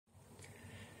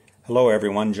Hello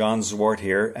everyone, John Zwart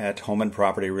here at Home and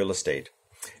Property Real Estate.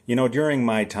 During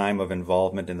my time of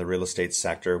involvement in the real estate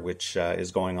sector, which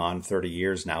is going on 30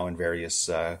 years now in various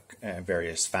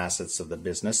facets of the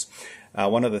business,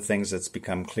 one of the things that's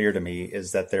become clear to me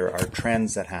is that there are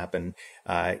trends that happen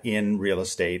in real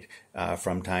estate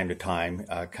from time to time,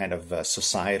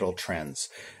 societal trends.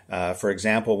 For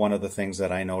example, one of the things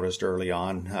that I noticed early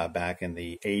on back in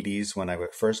the 80s when I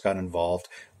first got involved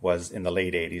was in the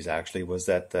late 80s actually, was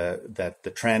that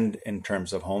the trend in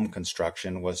terms of home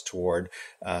construction was toward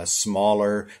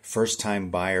smaller first-time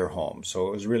buyer homes. So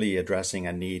it was really addressing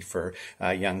a need for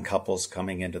young couples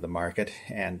coming into the market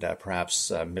and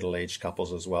perhaps middle-aged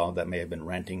couples as well that may have been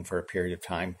renting for a period of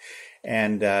time.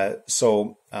 And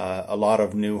so a lot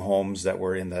of new homes that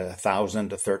were in the 1,000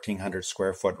 to 1,300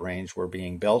 square foot range were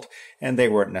being built, and they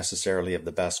weren't necessarily of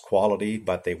the best quality,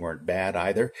 but they weren't bad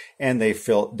either, and they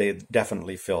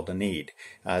definitely filled a need.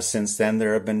 Since then,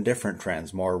 there have been different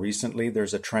trends. More recently,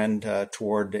 there's a trend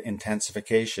toward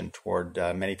intensification, toward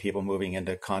many people moving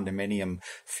into condominium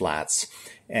flats.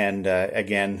 And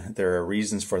again, there are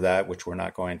reasons for that, which we're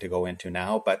not going to go into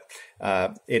now, but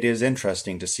it is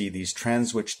interesting to see these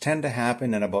trends, which tend to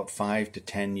happen in about 5 to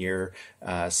 10 year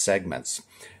segments.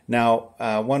 Now,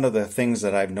 one of the things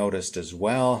that I've noticed as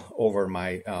well over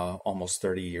my almost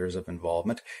 30 years of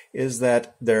involvement is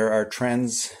that there are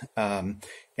trends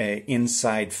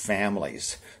inside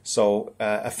families. So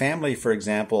a family, for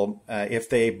example, if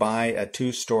they buy a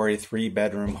 2-story,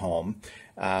 3-bedroom home,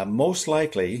 most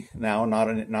likely, now not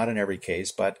in every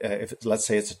case, but if let's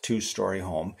say it's a 2-story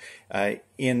home,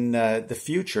 in the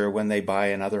future when they buy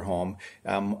another home,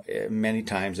 many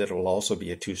times it will also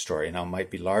be a 2-story. Now it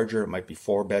might be larger, it might be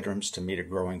 4 bedrooms to meet a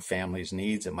growing family's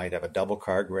needs. It might have a double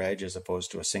car garage as opposed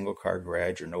to a single car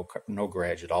garage or no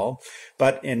garage at all.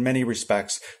 But in many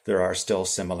respects, there are still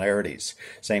similarities.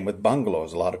 Same with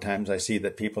bungalows. A lot of times I see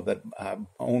that people that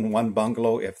own one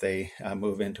bungalow, if they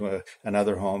move into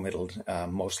another home, it'll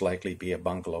most likely be a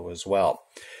bungalow as well.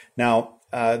 Now,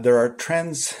 there are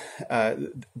trends,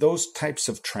 those types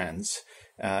of trends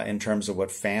in terms of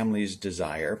what families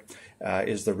desire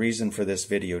is the reason for this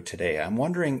video today. I'm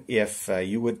wondering if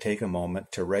you would take a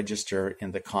moment to register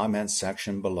in the comments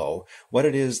section below what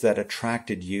it is that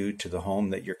attracted you to the home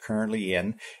that you're currently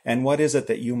in, and what is it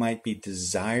that you might be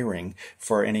desiring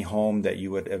for any home that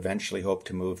you would eventually hope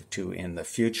to move to in the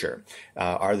future.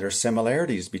 Are there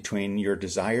similarities between your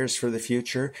desires for the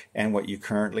future and what you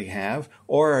currently have,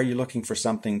 or are you looking for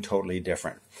something totally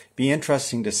different? Be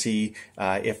interesting to see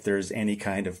if there's any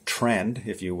kind of trend,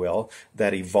 if you will,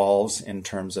 that evolves in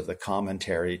terms of the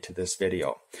commentary to this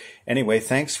video. Anyway,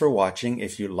 thanks for watching.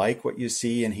 If you like what you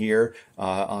see and hear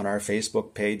on our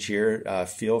Facebook page here,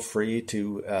 feel free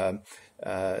to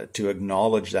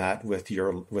acknowledge that with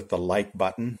the like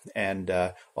button,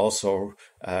 and also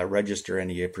register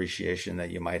any appreciation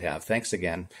that you might have. Thanks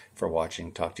again for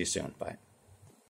watching. Talk to you soon. Bye.